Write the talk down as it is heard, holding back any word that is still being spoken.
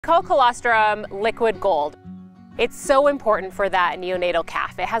Called colostrum liquid gold. It's so important for that neonatal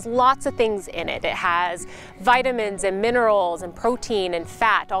calf. It has lots of things in it. It has vitamins and minerals and protein and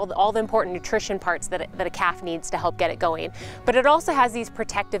fat, all the important nutrition parts that a calf needs to help get it going. But it also has these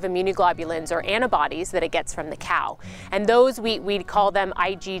protective immunoglobulins or antibodies that it gets from the cow. And those we call them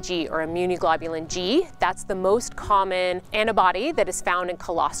IgG or immunoglobulin G. That's the most common antibody that is found in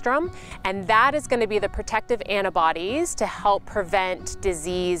colostrum. And that is going to be the protective antibodies to help prevent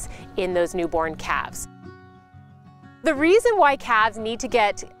disease in those newborn calves. The reason why calves need to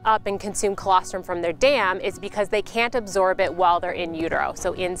get up and consume colostrum from their dam is because they can't absorb it while they're in utero,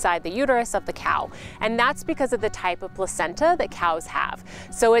 so inside the uterus of the cow. And that's because of the type of placenta that cows have.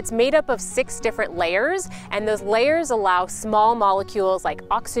 So it's made up of 6 different layers, and those layers allow small molecules like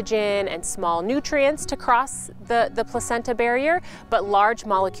oxygen and small nutrients to cross the placenta barrier, but large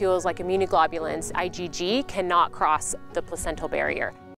molecules like immunoglobulins, IgG, cannot cross the placental barrier.